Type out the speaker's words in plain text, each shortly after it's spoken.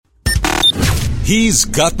He's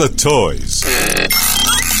got the toys.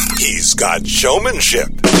 He's got showmanship.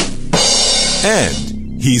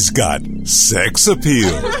 And he's got sex appeal.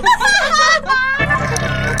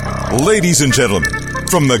 Ladies and gentlemen,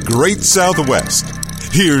 from the great Southwest,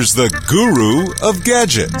 here's the guru of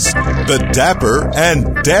gadgets, the dapper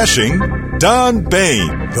and dashing Don Bain,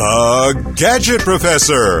 the Gadget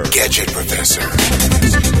Professor. Gadget Professor.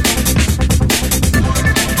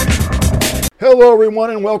 Hello, everyone,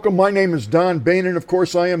 and welcome. My name is Don Bain, and of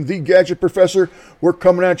course, I am the Gadget Professor. We're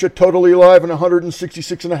coming at you totally live and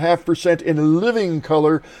 166.5% in living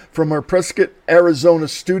color from our Prescott, Arizona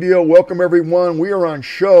studio. Welcome, everyone. We are on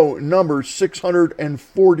show number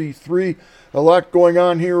 643. A lot going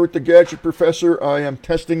on here with the Gadget Professor. I am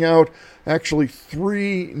testing out actually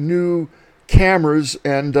 3 new cameras,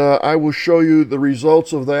 and I will show you the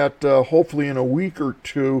results of that hopefully in a week or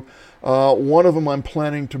two. One of them I'm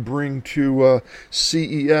planning to bring to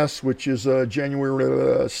CES, which is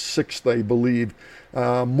January 6th, I believe.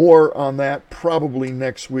 More on that probably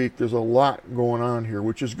next week. There's a lot going on here,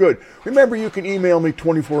 which is good. Remember, you can email me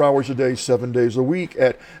 24 hours a day, 7 days a week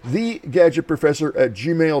at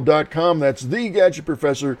thegadgetprofessor@gmail.com. That's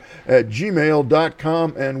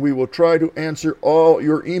thegadgetprofessor@gmail.com, and we will try to answer all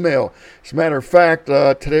your email. As a matter of fact,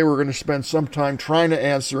 today we're going to spend some time trying to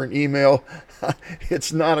answer an email.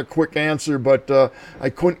 It's not a quick answer, but I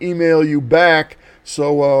couldn't email you back,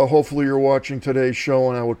 so hopefully you're watching today's show,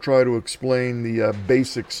 and I will try to explain the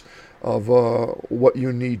basics of what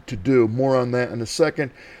you need to do. More on that in a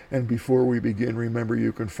second. And before we begin, remember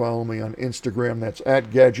you can follow me on Instagram. That's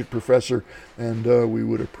at Gadget Professor, and we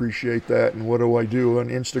would appreciate that. And what do I do on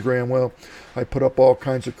Instagram? Well, I put up all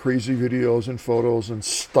kinds of crazy videos and photos and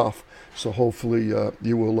stuff, so hopefully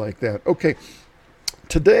you will like that. Okay.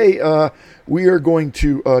 Today, we are going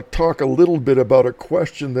to talk a little bit about a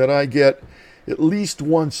question that I get at least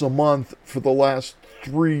once a month for the last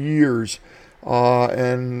 3 years.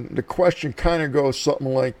 And the question kind of goes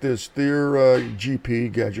something like this. Dear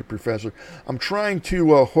GP, Gadget Professor, I'm trying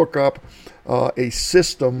to hook up a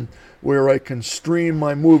system where I can stream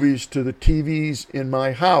my movies to the TVs in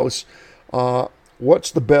my house.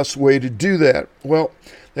 What's the best way to do that? Well,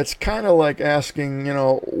 that's kind of like asking,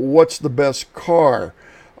 what's the best car?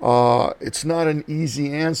 It's not an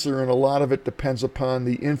easy answer, and a lot of it depends upon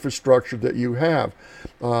the infrastructure that you have.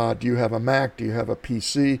 Do you have a Mac? Do you have a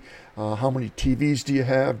PC? How many TVs do you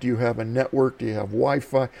have? Do you have a network? Do you have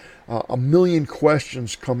Wi-Fi? A million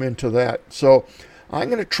questions come into that. So I'm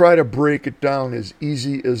going to try to break it down as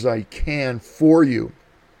easy as I can for you.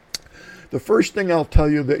 The first thing I'll tell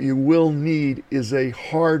you that you will need is a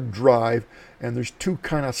hard drive, and there's 2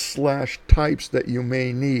 kind of slash types that you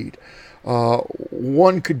may need.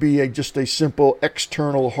 One could be just a simple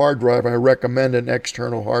external hard drive. I recommend an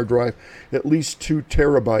external hard drive, at least 2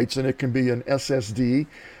 terabytes, and it can be an SSD,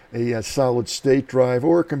 a solid state drive,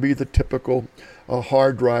 or it can be the typical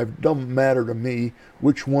hard drive. Doesn't matter to me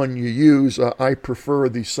which one you use. I prefer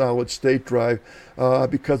the solid state drive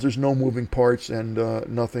because there's no moving parts and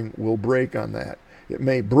nothing will break on that. It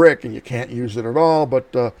may break and you can't use it at all,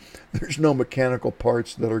 but there's no mechanical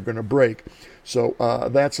parts that are going to break. So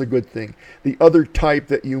that's a good thing. The other type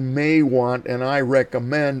that you may want, and I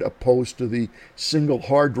recommend opposed to the single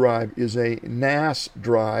hard drive, is a NAS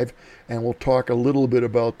drive, and we'll talk a little bit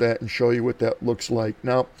about that and show you what that looks like.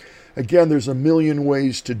 Now, again, there's a million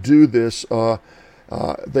ways to do this.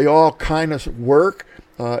 They all kind of work.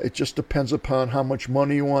 It just depends upon how much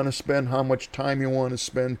money you want to spend, how much time you want to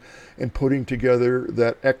spend in putting together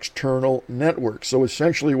that external network. So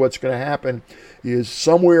essentially what's going to happen is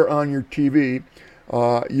somewhere on your TV,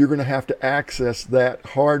 you're going to have to access that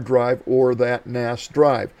hard drive or that NAS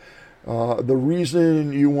drive. The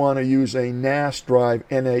reason you want to use a NAS drive,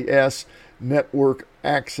 NAS, Network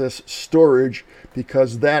Access Storage,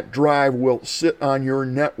 because that drive will sit on your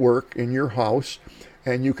network in your house,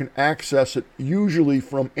 and you can access it usually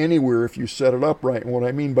from anywhere if you set it up right. And what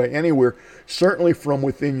I mean by anywhere, certainly from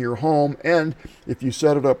within your home, and if you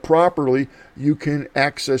set it up properly, you can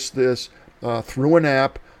access this through an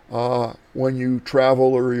app when you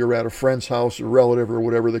travel or you're at a friend's house or relative or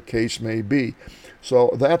whatever the case may be. So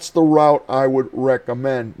that's the route I would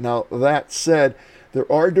recommend. Now, that said,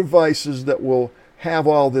 there are devices that will have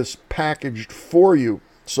all this packaged for you.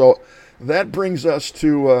 So that brings us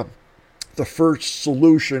to the first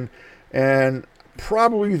solution, and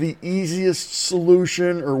probably the easiest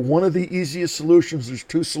solution, or one of the easiest solutions. There's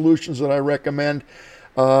 2 solutions that I recommend.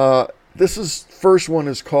 First one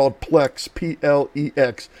is called Plex,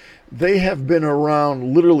 Plex. They have been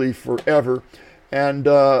around literally forever, and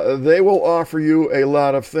they will offer you a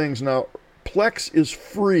lot of things. Now, Plex is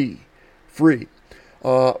free.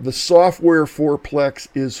 The software for Plex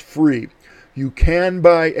is free. You can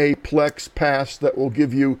buy a Plex Pass that will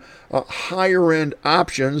give you higher end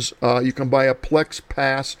options. You can buy a Plex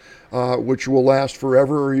Pass which will last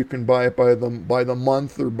forever, or you can buy it by the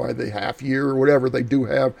month or by the half year or whatever. They do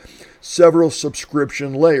have several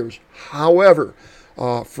subscription layers. However,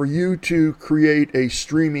 for you to create a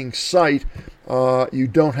streaming site, you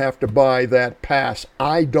don't have to buy that pass.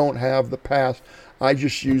 I don't have the pass. I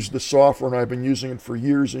just use the software, and I've been using it for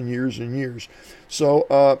years and years and years.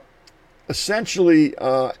 So essentially,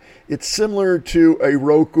 it's similar to a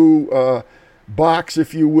Roku box,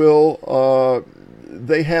 if you will.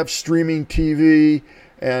 They have streaming TV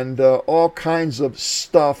and all kinds of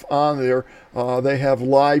stuff on there. They have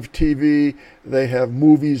live TV. They have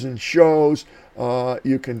movies and shows.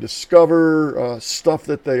 You can discover stuff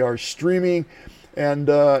that they are streaming. And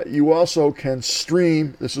you also can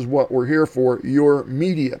stream, this is what we're here for, your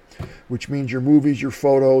media, which means your movies, your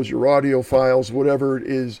photos, your audio files, whatever it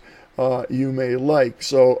is you may like.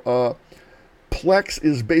 So Plex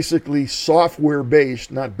is basically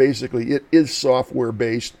software-based, not basically, it is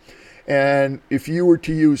software-based. And if you were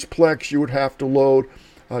to use Plex, you would have to load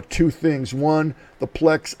two things. One, the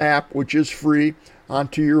Plex app, which is free,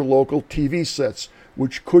 onto your local TV sets,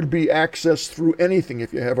 which could be accessed through anything.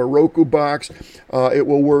 If you have a Roku box, it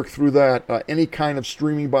will work through that. Any kind of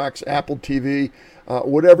streaming box, Apple TV,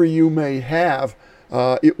 whatever you may have,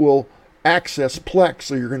 it will access Plex.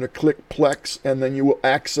 So you're going to click Plex, and then you will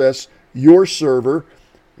access your server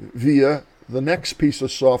via the next piece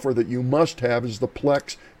of software that you must have is the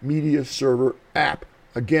Plex Media Server app.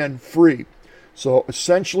 Again, free. So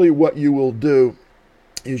essentially what you will do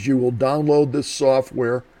is you will download this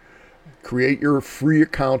software, create your free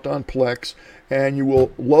account on Plex, and you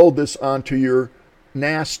will load this onto your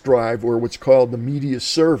NAS drive, or what's called the media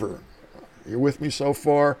server. You're with me so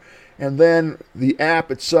far? And then the app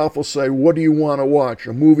itself will say, what do you want to watch?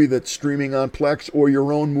 A movie that's streaming on Plex, or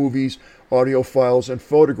your own movies, audio files, and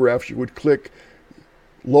photographs. You would click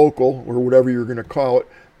local, or whatever you're going to call it,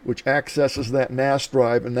 which accesses that NAS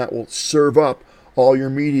drive, and that will serve up all your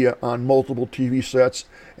media on multiple TV sets,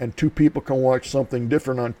 and two people can watch something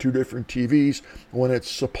different on two different TVs when it's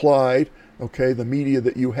supplied. Okay, the media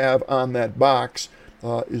that you have on that box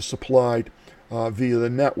is supplied via the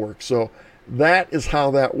network. So that is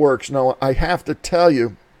how that works. Now, I have to tell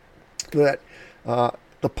you that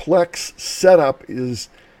the Plex setup is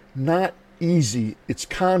not easy. It's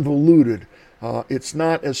convoluted. It's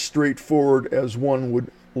not as straightforward as one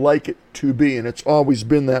would like it to be, and it's always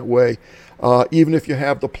been that way. Even if you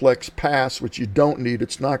have the Plex Pass, which you don't need,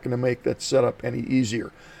 it's not going to make that setup any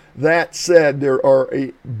easier. That said, there are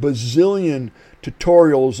a bazillion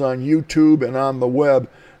tutorials on YouTube and on the web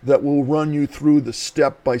that will run you through the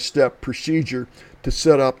step-by-step procedure to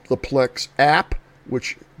set up the Plex app,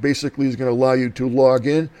 which basically is going to allow you to log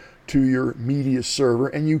in to your media server.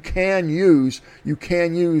 And you can use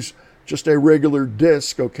just a regular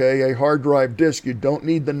disk, okay, a hard drive disk. You don't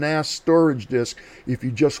need the NAS storage disk if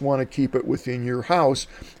you just want to keep it within your house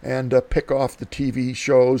and pick off the TV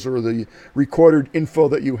shows or the recorded info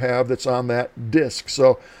that you have that's on that disk.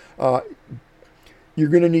 So you're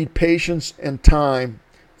going to need patience and time,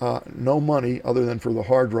 no money other than for the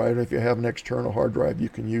hard drive. And if you have an external hard drive, you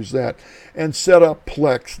can use that. And set up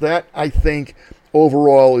Plex. That, I think,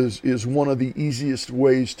 overall is one of the easiest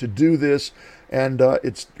ways to do this. And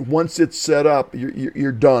it's once it's set up,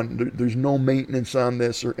 you're done. There's no maintenance on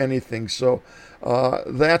this or anything. So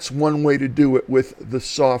that's one way to do it with the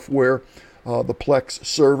software, the Plex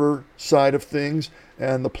server side of things,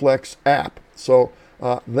 and the Plex app. So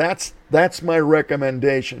that's my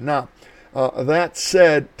recommendation. Now, that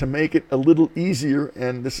said, to make it a little easier,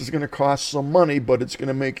 and this is going to cost some money, but it's going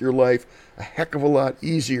to make your life a heck of a lot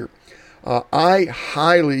easier. I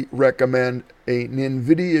highly recommend an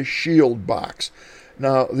Nvidia Shield box.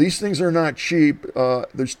 Now, these things are not cheap.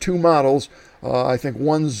 There's two models. I think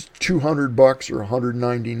one's $200 or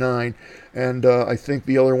 $199, and I think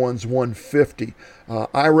the other one's $150.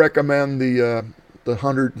 I recommend the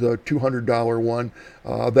 $200 one.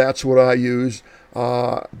 That's what I use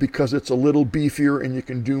because it's a little beefier and you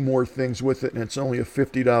can do more things with it, and it's only a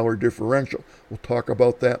 $50 differential. We'll talk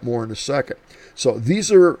about that more in a second. So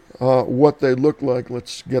these are what they look like.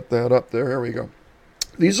 Let's get that up there. Here we go.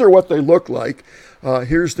 These are what they look like.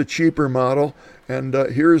 Here's the cheaper model, and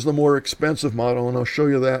here's the more expensive model, and I'll show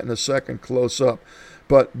you that in a second close up.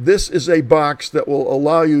 But this is a box that will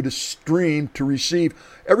allow you to stream, to receive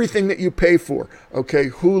everything that you pay for. Okay,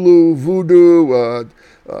 Hulu, Vudu,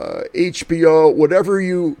 HBO, whatever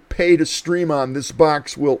you pay to stream on, this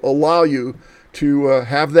box will allow you to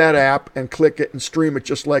have that app and click it and stream it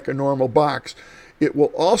just like a normal box. it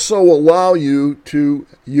will also allow you to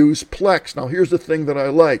use Plex. Now, here's the thing that I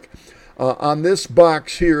like. On this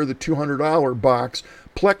box here, the $200 box,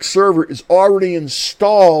 Plex Server is already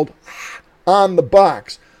installed on the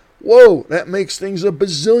box. Whoa, that makes things a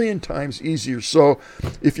bazillion times easier. So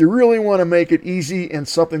if you really want to make it easy and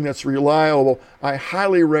something that's reliable, I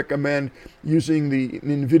highly recommend using the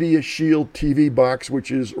Nvidia Shield TV box,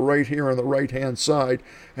 which is right here on the right-hand side.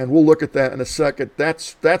 And we'll look at that in a second.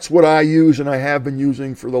 That's what I use and I have been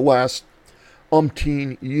using for the last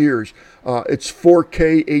umpteen years. It's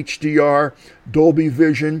 4K HDR, Dolby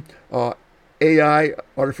Vision, AI,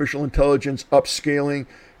 artificial intelligence, upscaling.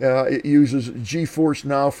 It uses GeForce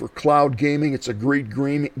Now for cloud gaming. It's a great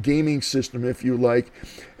gaming system, if you like.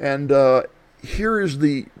 And here is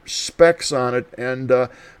the specs on it. And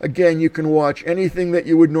again, you can watch anything that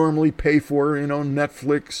you would normally pay for,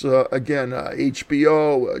 Netflix,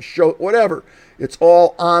 HBO, show, whatever. It's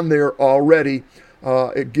all on there already.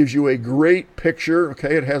 It gives you a great picture.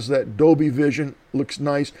 Okay, it has that Dolby Vision, looks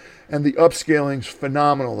nice, and the upscaling's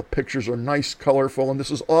phenomenal. The pictures are nice, colorful, and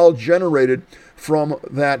this is all generated from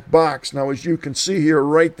that box. Now, as you can see here,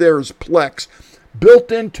 right there is Plex.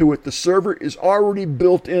 Built into it, the server is already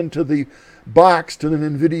built into the box to the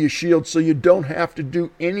Nvidia Shield, so you don't have to do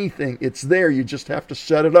anything. It's there. You just have to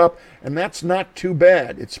set it up, and that's not too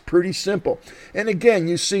bad. It's pretty simple. And again,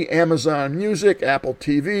 you see Amazon Music, Apple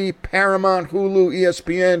TV, Paramount, Hulu,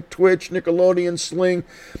 ESPN, Twitch, Nickelodeon, Sling,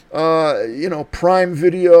 Prime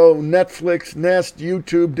Video, Netflix, Nest,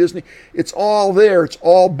 YouTube, Disney. It's all there. It's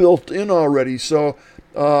all built in already. So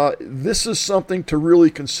this is something to really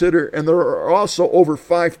consider, and there are also over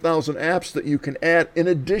 5,000 apps that you can add in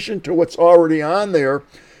addition to what's already on there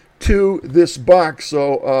to this box.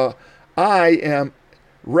 So I am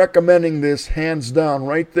recommending this hands down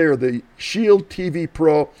right there, the Shield TV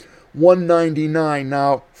Pro $199.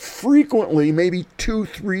 Now, frequently, maybe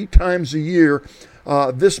 2-3 times a year,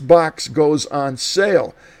 this box goes on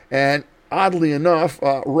sale, and oddly enough,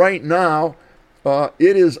 right now,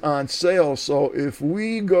 it is on sale. So if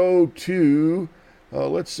we go to,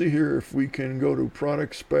 let's see here if we can go to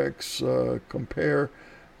product specs, compare.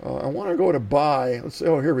 I want to go to buy. Let's say,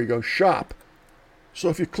 here we go, shop. So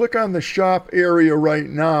if you click on the shop area right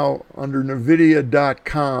now under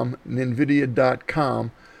Nvidia.com,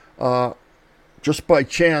 just by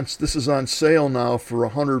chance, this is on sale now for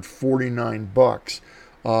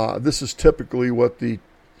 $149. This is typically what the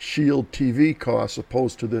Shield TV costs,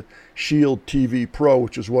 opposed to the Shield TV Pro,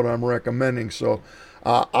 which is what I'm recommending. So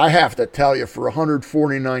I have to tell you, for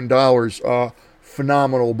 $149,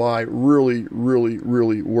 phenomenal buy. Really, really,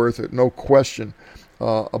 really worth it. No question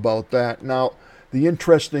about that. Now, the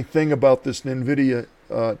interesting thing about this Nvidia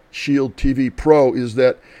Shield TV Pro is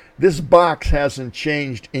that this box hasn't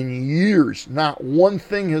changed in years. Not one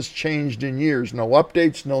thing has changed in years. No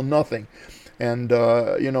updates, no nothing. And,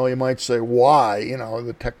 you might say, why?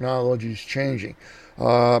 The technology's changing.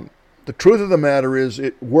 The truth of the matter is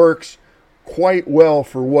it works quite well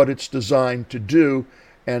for what it's designed to do,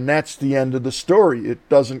 and that's the end of the story. It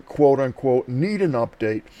doesn't, quote-unquote, need an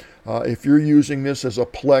update. If you're using this as a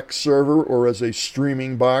Plex server or as a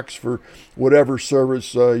streaming box for whatever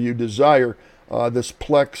service you desire, this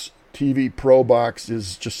Plex TV Pro box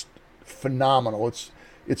is just phenomenal.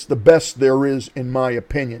 It's the best there is, in my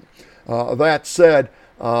opinion. That said,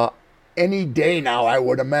 any day now, I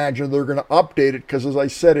would imagine they're going to update it, because, as I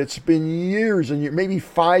said, it's been years and maybe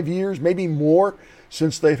 5 years, maybe more,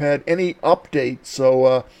 since they've had any update.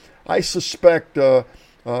 So I suspect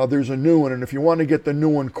there's a new one, and if you want to get the new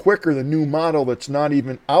one quicker, the new model that's not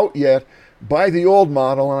even out yet, buy the old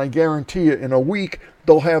model, and I guarantee you, in a week,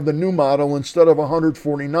 they'll have the new model. Instead of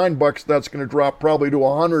 $149, that's going to drop probably to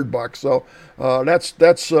 $100. So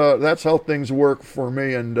that's how things work for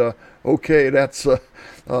me. And okay,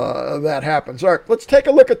 that happens. All right, let's take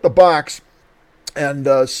a look at the box and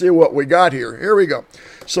see what we got here. Here we go.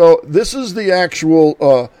 So this is the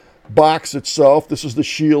actual box itself. This is the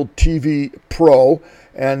Shield TV Pro.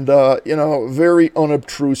 And, very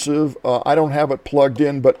unobtrusive. I don't have it plugged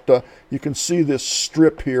in, but you can see this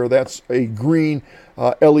strip here. That's a green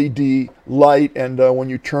LED light, and when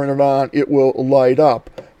you turn it on, it will light up.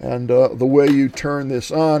 And the way you turn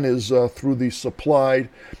this on is through the supplied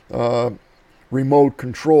remote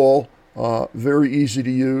control. Very easy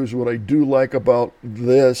to use. What I do like about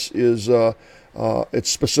this is it's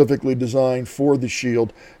specifically designed for the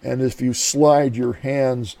Shield, and if you slide your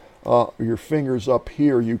fingers up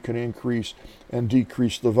here, you can increase and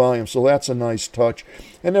decrease the volume. So that's a nice touch.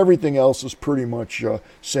 And everything else is pretty much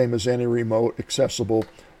same as any remote, accessible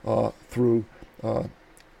through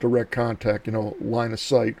direct contact, line of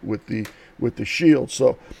sight with the with the shield.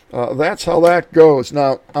 So that's how that goes.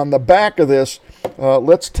 Now, on the back of this,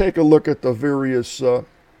 let's take a look at the various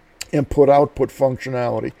input-output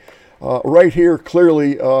functionality. Right here,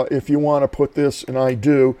 clearly, if you want to put this, and I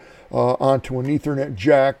do, onto an Ethernet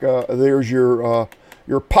jack, there's your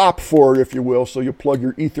pop for it, if you will. So you plug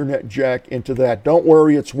your Ethernet jack into that. Don't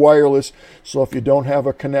worry, it's wireless. So if you don't have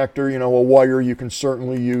a connector, a wire, you can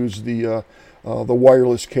certainly use the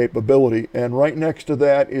wireless capability. And right next to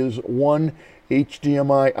that is one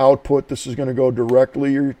HDMI output. This is going to go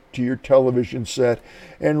directly to your television set.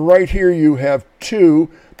 And right here you have two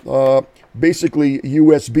basically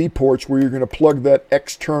USB ports where you're going to plug that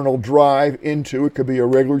external drive into. It could be a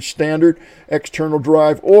regular standard external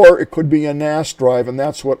drive, or it could be a NAS drive, and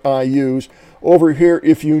that's what I use. Over here,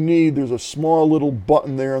 if you need, there's a small little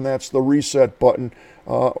button there, and that's the reset button.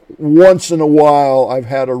 Once in a while I've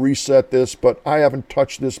had to reset this, but I haven't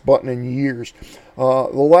touched this button in years. The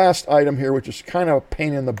last item here, which is kind of a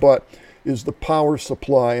pain in the butt, is the power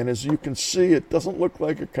supply. And as you can see, it doesn't look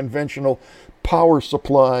like a conventional power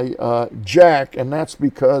supply jack, and that's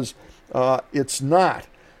because it's not.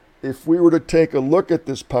 If we were to take a look at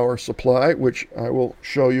this power supply, which I will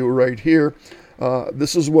show you right here,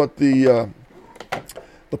 this is what the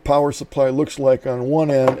power supply looks like on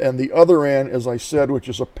one end, and the other end, as I said, which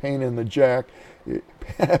is a pain in the jack.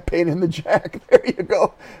 Pain in the jack, there you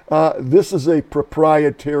go. This is a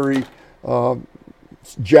proprietary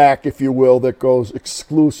jack, if you will, that goes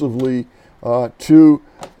exclusively to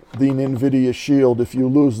the Nvidia Shield. If you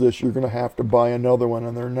lose this, you're going to have to buy another one,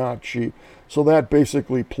 and they're not cheap. So that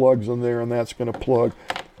basically plugs in there, and that's going to plug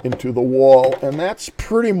into the wall, and that's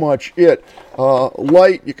pretty much it.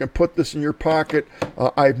 Light, you can put this in your pocket.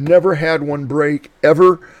 I've never had one break,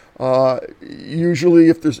 ever. Usually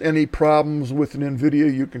if there's any problems with an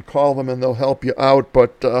Nvidia, you can call them and they'll help you out,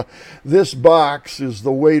 but this box is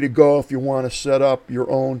the way to go if you want to set up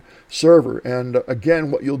your own server. And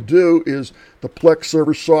again, what you'll do is the Plex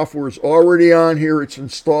server software is already on here. It's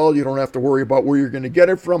installed. You don't have to worry about where you're going to get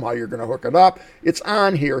it from, how you're going to hook it up. It's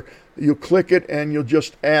on here. You'll click it and you'll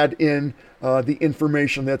just add in the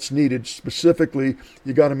information that's needed. Specifically,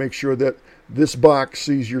 you got to make sure that this box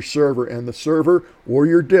sees your server, and the server or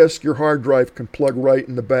your disk, your hard drive, can plug right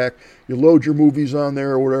in the back. You load your movies on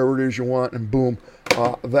there or whatever it is you want, and boom,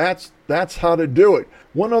 that's how to do it.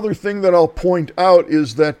 One other thing that I'll point out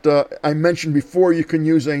is that I mentioned before, you can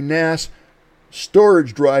use a NAS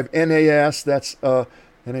storage drive, NAS. That's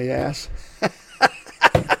NAS.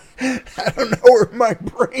 I don't know where my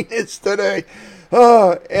brain is today.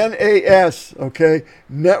 NAS, okay,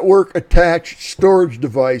 network attached storage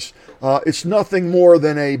device. It's nothing more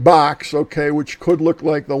than a box, okay, which could look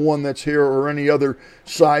like the one that's here or any other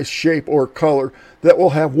size, shape, or color, that will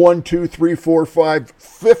have 1, 2, 3, 4, 5,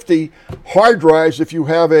 50 hard drives. If you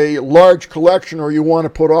have a large collection or you want to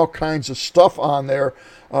put all kinds of stuff on there,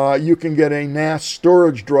 you can get a NAS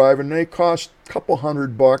storage drive, and they cost a couple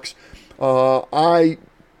 $100. I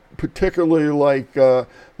particularly like the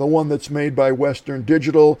one that's made by Western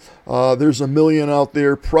Digital. There's a million out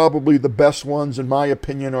there. Probably the best ones, in my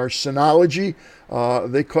opinion, are Synology.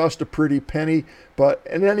 They cost a pretty penny, but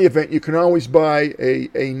in any event, you can always buy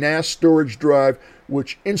a NAS storage drive,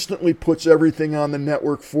 which instantly puts everything on the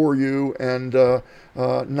network for you, and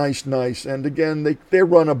nice. And again, they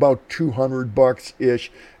run about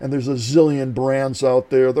 $200-ish, and there's a zillion brands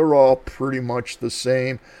out there. They're all pretty much the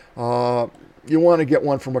same. You want to get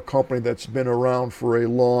one from a company that's been around for a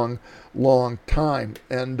long time.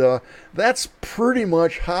 And that's pretty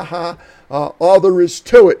much, all there is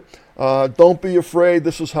to it. Don't be afraid.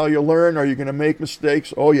 This is how you learn. Are you going to make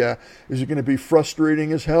mistakes? Oh, yeah. Is it going to be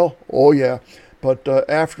frustrating as hell? Oh, yeah. But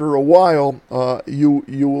after a while, you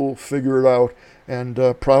will figure it out. And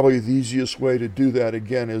probably the easiest way to do that,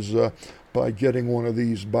 again, is by getting one of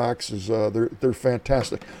these boxes. They're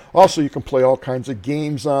fantastic. Also, you can play all kinds of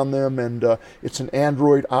games on them, and it's an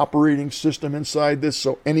Android operating system inside this,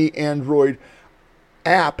 so any Android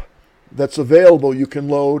app that's available you can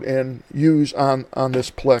load and use on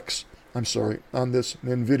this on this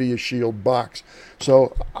Nvidia Shield box.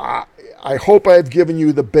 So I hope I've given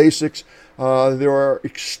you the basics. There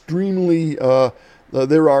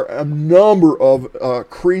are a number of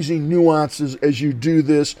crazy nuances as you do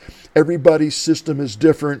this. Everybody's system is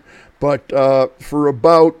different, but for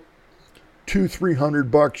about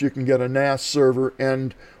 $200-300 you can get a NAS server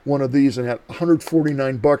and one of these, and at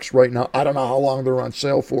 $149 right now. I don't know how long they're on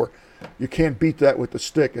sale for. You can't beat that with the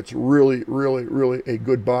stick. It's really a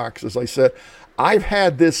good box. As I said, I've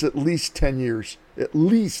had this at least 10 years, at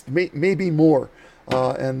least, maybe more,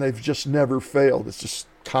 and they've just never failed. It just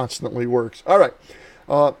constantly works. All right.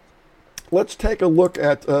 let's take a look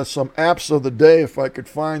at some apps of the day, if I could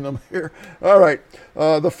find them here. All right.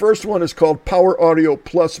 The first one is called Power Audio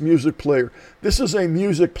Plus Music Player. This is a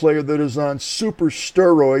music player that is on super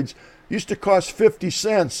steroids. Used to cost 50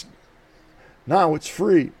 cents. Now it's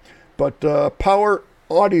free. But Power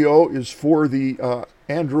Audio is for the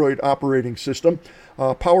Android operating system.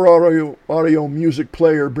 Power Audio Music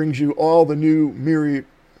Player brings you all the new myriad.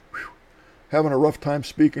 Having a rough time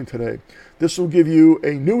speaking today. This will give you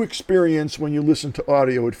a new experience when you listen to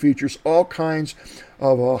audio. It features all kinds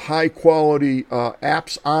of high quality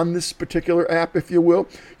apps on this particular app, if you will.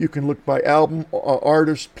 You can look by album,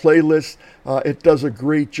 artist, playlist. It does a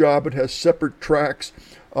great job. It has separate tracks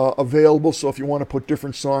available, so if you want to put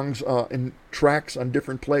different songs in tracks on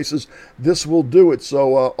different places, this will do it.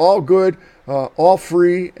 So all good, all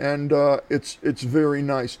free, and it's very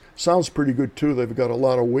nice. Sounds pretty good too. They've got a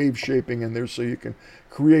lot of wave shaping in there, so you can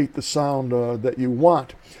create the sound that you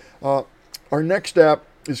want. Our next app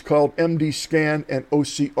is called MD Scan and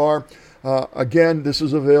OCR. Again, this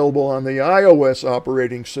is available on the iOS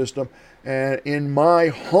operating system, and in my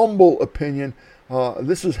humble opinion,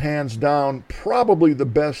 this is hands down probably the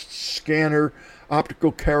best scanner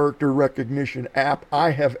optical character recognition app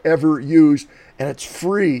I have ever used, and it's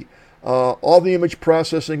free. All the image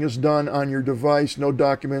processing is done on your device. No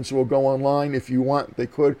documents will go online. If you want, they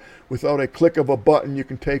could. Without a click of a button, you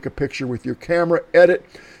can take a picture with your camera, edit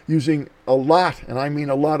using a lot, and I mean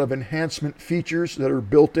a lot, of enhancement features that are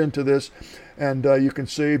built into this, and you can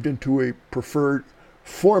save it into a preferred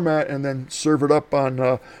format and then serve it up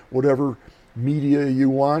on whatever media you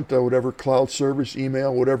want, whatever cloud service,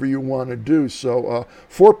 email, whatever you want to do. So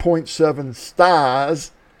 4.7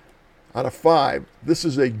 stars out of 5. This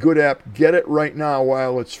is a good app. Get it right now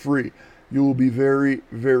while it's free. You will be very,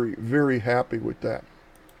 very, very happy with that.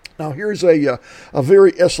 Now here's a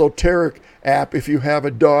very esoteric app if you have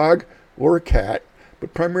a dog or a cat,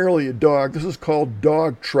 but primarily a dog. This is called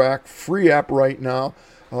Dog Track, free app right now,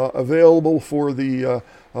 available for the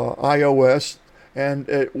iOS. And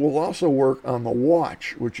it will also work on the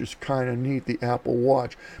watch, which is kind of neat, the Apple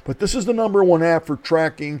Watch. But this is the #1 app for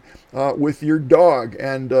tracking with your dog.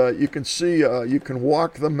 And you can see, you can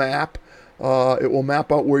walk the map. It will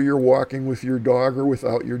map out where you're walking with your dog or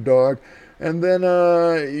without your dog. And then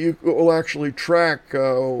you will actually track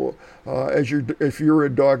if you're a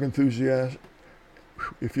dog enthusiast.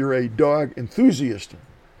 If you're a dog enthusiast,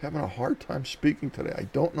 having a hard time speaking today. I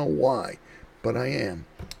don't know why, but I am.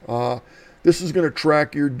 This is going to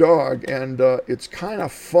track your dog, and it's kind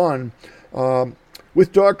of fun.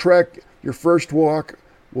 With Dog Track, your first walk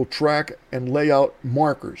will track and lay out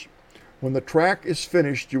markers. When the track is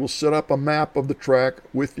finished, you will set up a map of the track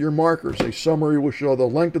with your markers. A summary will show the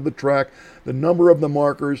length of the track, the number of the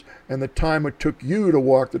markers, and the time it took you to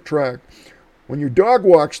walk the track. When your dog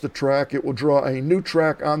walks the track, it will draw a new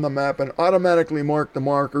track on the map and automatically mark the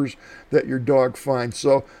markers that your dog finds.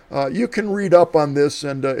 So you can read up on this,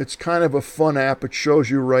 and it's kind of a fun app. It shows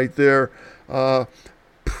you right there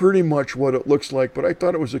pretty much what it looks like. But I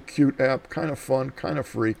thought it was a cute app, kind of fun, kind of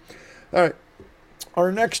free. All right. Our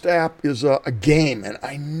next app is a game, and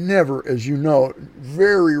I never, as you know,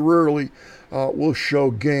 very rarely will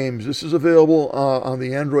show games. This is available on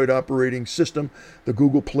the Android operating system, the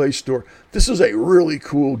Google Play Store. This is a really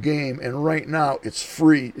cool game, and right now it's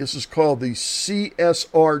free. This is called the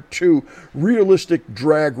CSR2 Realistic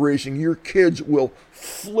Drag Racing. Your kids will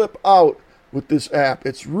flip out with this app.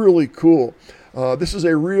 It's really cool. This is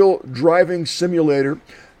a real driving simulator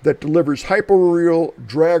that delivers hyper-real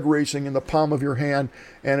drag racing in the palm of your hand,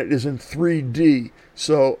 and it is in 3D.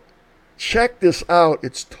 So check this out.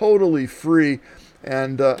 It's totally free,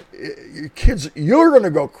 and kids, you're going to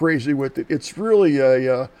go crazy with it. It's really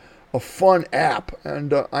a fun app,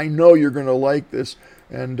 and I know you're going to like this.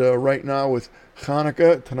 And right now with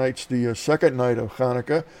Hanukkah, tonight's the second night of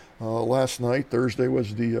Hanukkah. Last night, Thursday,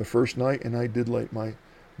 was the first night, and I did light my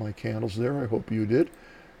candles there. I hope you did.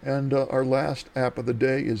 And our last app of the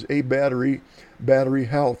day is Battery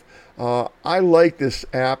Health. I like this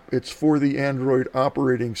app. It's for the Android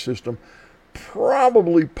operating system.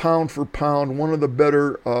 Probably pound for pound, one of the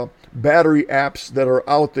better battery apps that are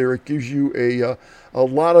out there. It gives you a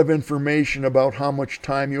lot of information about how much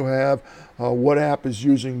time you have, what app is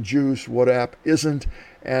using juice, what app isn't.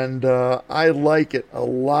 And I like it a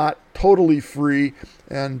lot. Totally free.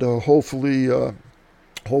 And hopefully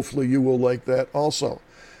you will like that also.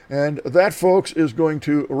 And that, folks, is going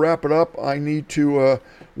to wrap it up. I need to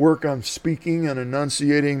work on speaking and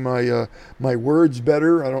enunciating my words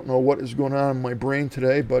better. I don't know what is going on in my brain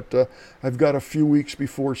today, but I've got a few weeks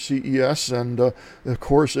before CES. And, of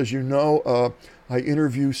course, as you know, I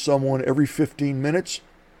interview someone every 15 minutes.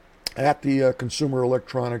 at the Consumer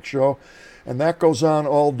Electronics Show. And that goes on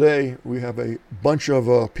all day. We have a bunch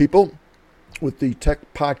of people with the Tech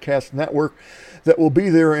Podcast Network that will be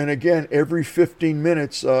there. And again, every 15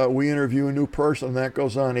 minutes, we interview a new person. That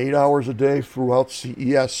goes on 8 hours a day throughout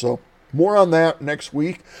CES. So more on that next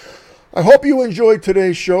week. I hope you enjoyed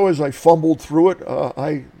today's show as I fumbled through it.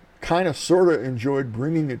 I kind of sort of enjoyed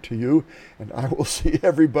bringing it to you. And I will see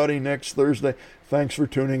everybody next Thursday. Thanks for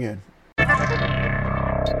tuning in.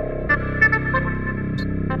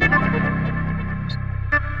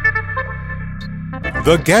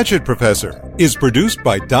 The Gadget Professor is produced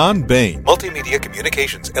by Don Bain, Multimedia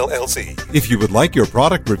Communications, LLC. If you would like your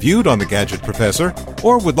product reviewed on The Gadget Professor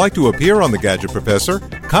or would like to appear on The Gadget Professor,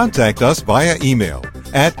 contact us via email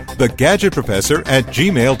at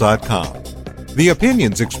thegadgetprofessor@gmail.com. The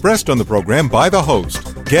opinions expressed on the program by the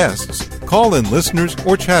host, guests, call-in listeners,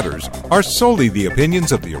 or chatters are solely the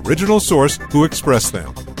opinions of the original source who expressed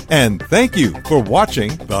them. And thank you for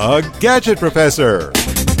watching The Gadget Professor.